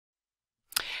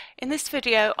In this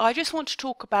video, I just want to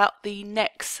talk about the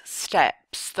next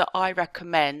steps that I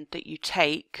recommend that you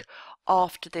take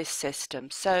after this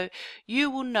system. So you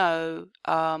will know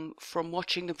from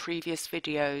watching the previous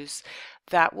videos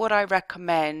that what I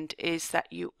recommend is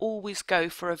that you always go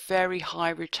for a very high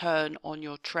return on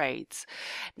your trades.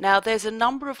 Now there's a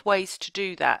number of ways to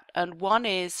do that, and one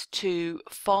is to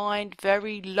find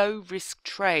very low risk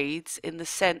trades in the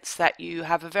sense that you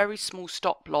have a very small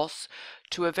stop loss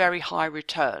to a very high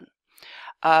return.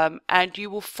 And you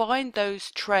will find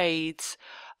those trades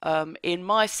in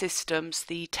my systems,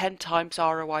 the 10 times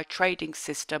ROI trading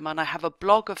system, and I have a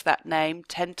blog of that name,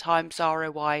 10 times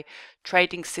ROI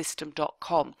trading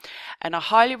system.com, and I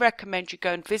highly recommend you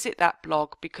go and visit that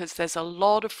blog because there's a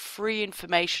lot of free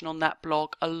information on that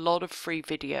blog, a lot of free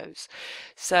videos.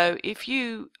 So if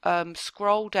you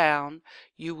scroll down,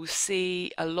 you will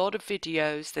see a lot of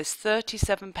videos. There's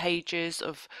 37 pages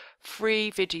of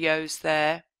free videos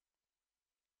there.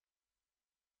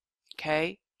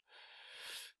 Okay,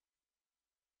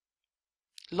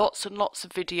 lots and lots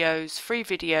of videos, free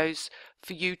videos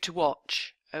for you to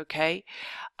watch. Okay,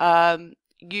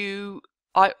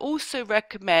 I also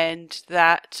recommend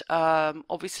that,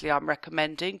 obviously I'm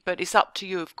recommending, but it's up to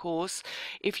you of course.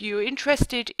 If you're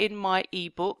interested in my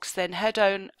ebooks, then head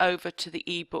on over to the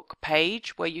ebook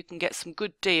page where you can get some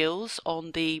good deals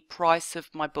on the price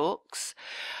of my books.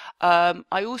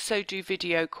 I also do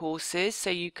video courses, so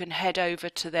you can head over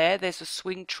to there. There's a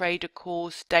swing trader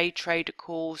course, day trader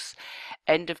course,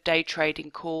 end of day trading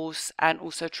course, and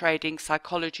also trading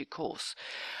psychology course.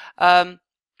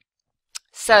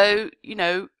 So, you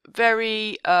know,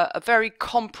 a very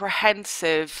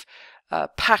comprehensive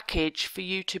package for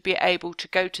you to be able to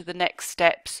go to the next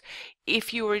steps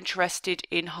if you're interested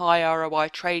in high ROI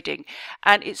trading.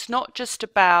 And it's not just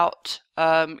about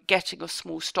getting a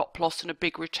small stop loss and a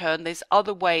big return. There's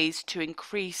other ways to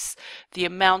increase the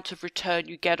amount of return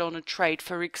you get on a trade.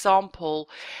 For example,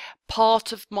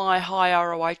 part of my high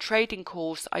ROI trading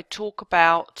course, I talk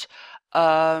about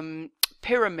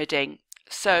pyramiding.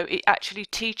 So it actually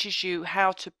teaches you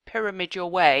how to pyramid your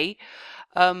way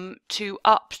to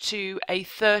up to a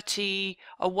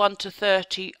 1 to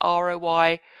 30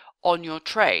 ROI on your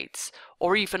trades,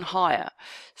 or even higher.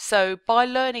 So by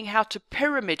learning how to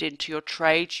pyramid into your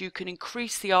trades, you can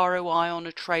increase the ROI on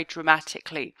a trade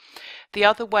dramatically. The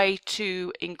other way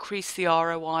to increase the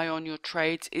ROI on your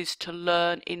trades is to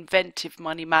learn inventive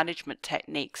money management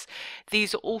techniques.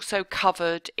 These are also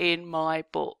covered in my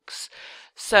books.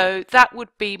 So that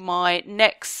would be my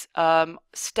next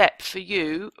step for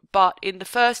you. But in the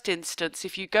first instance,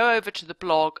 if you go over to the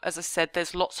blog, as I said,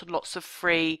 there's lots and lots of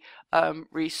free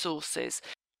resources.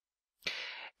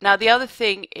 Now the other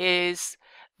thing is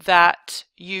that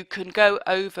you can go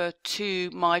over to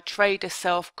my Trader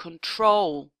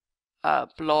Self-Control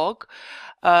blog,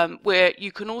 where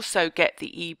you can also get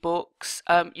the ebooks.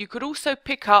 You could also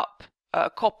pick up a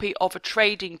copy of a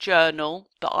trading journal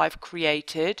that I've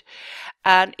created,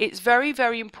 and it's very,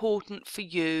 very important for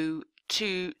you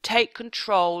to take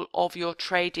control of your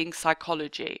trading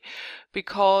psychology,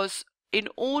 because in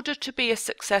order to be a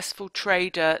successful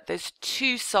trader, there's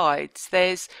two sides.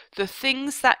 There's the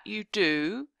things that you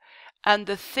do and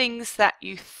the things that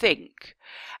you think.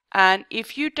 And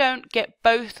if you don't get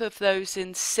both of those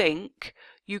in sync,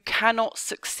 you cannot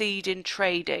succeed in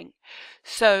trading.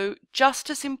 So just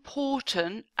as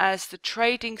important as the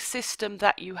trading system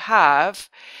that you have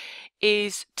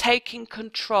is taking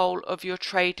control of your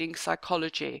trading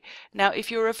psychology. Now, if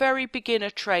you're a very beginner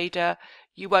trader,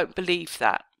 you won't believe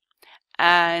that.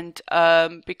 And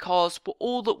because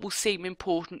all that will seem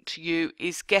important to you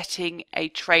is getting a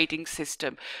trading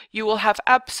system. You will have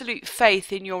absolute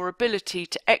faith in your ability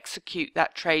to execute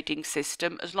that trading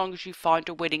system as long as you find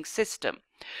a winning system.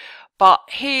 But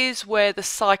here's where the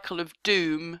cycle of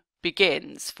doom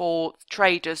begins for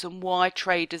traders, and why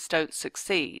traders don't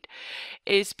succeed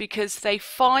is because they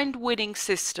find winning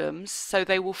systems. So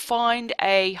they will find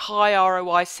a high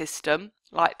ROI system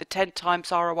like the 10 times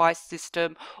ROI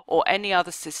system or any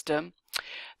other system.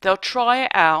 They'll try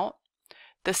it out.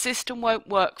 The system won't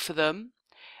work for them.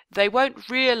 They won't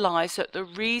realize that the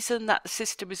reason that the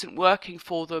system isn't working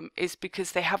for them is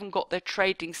because they haven't got their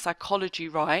trading psychology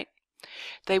right.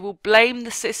 They will blame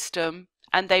the system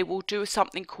and they will do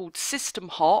something called system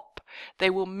hop. They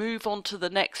will move on to the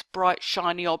next bright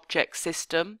shiny object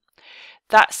system.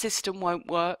 That system won't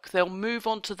work. They'll move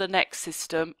on to the next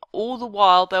system. All the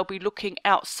while they'll be looking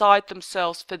outside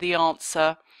themselves for the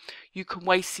answer. You can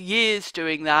waste years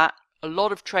doing that a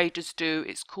lot of traders do.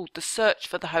 It's called the search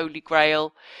for the Holy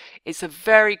Grail. It's a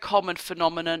very common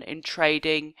phenomenon in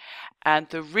trading, and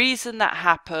the reason that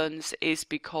happens is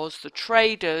because the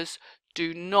traders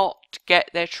do not get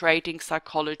their trading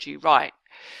psychology right,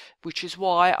 which is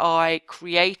why I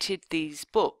created these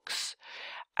books.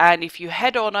 And if you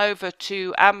head on over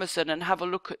to Amazon and have a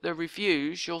look at the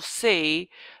reviews, you'll see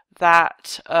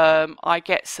that I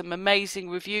get some amazing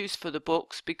reviews for the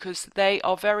books, because they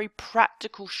are very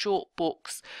practical short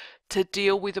books to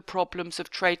deal with the problems of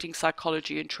trading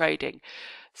psychology and trading.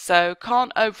 So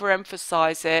can't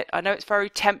overemphasize it. I know it's very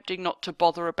tempting not to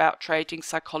bother about trading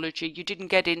psychology. You didn't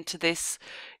get into this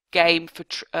game for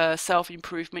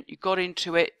self-improvement. You got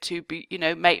into it to be,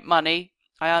 make money.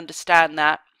 I understand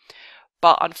that.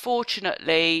 But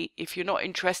unfortunately, if you're not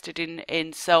interested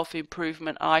in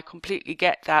self-improvement, I completely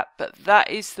get that. But that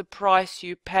is the price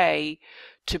you pay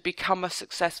to become a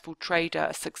successful trader.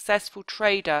 A successful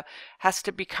trader has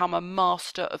to become a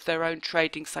master of their own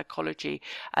trading psychology.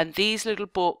 And these little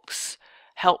books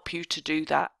help you to do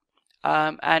that.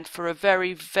 And for a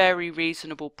very, very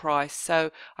reasonable price. So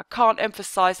I can't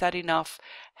emphasize that enough.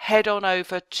 Head on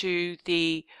over to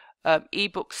the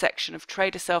ebook section of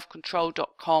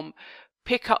traderselfcontrol.com.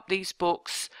 Pick up these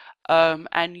books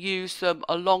and use them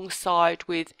alongside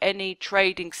with any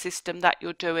trading system that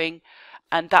you're doing,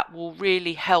 and that will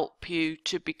really help you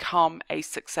to become a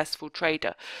successful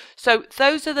trader. So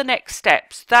those are the next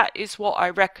steps. That is what I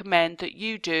recommend that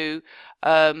you do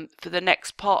for the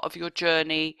next part of your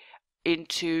journey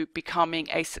into becoming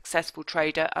a successful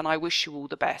trader, and I wish you all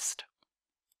the best.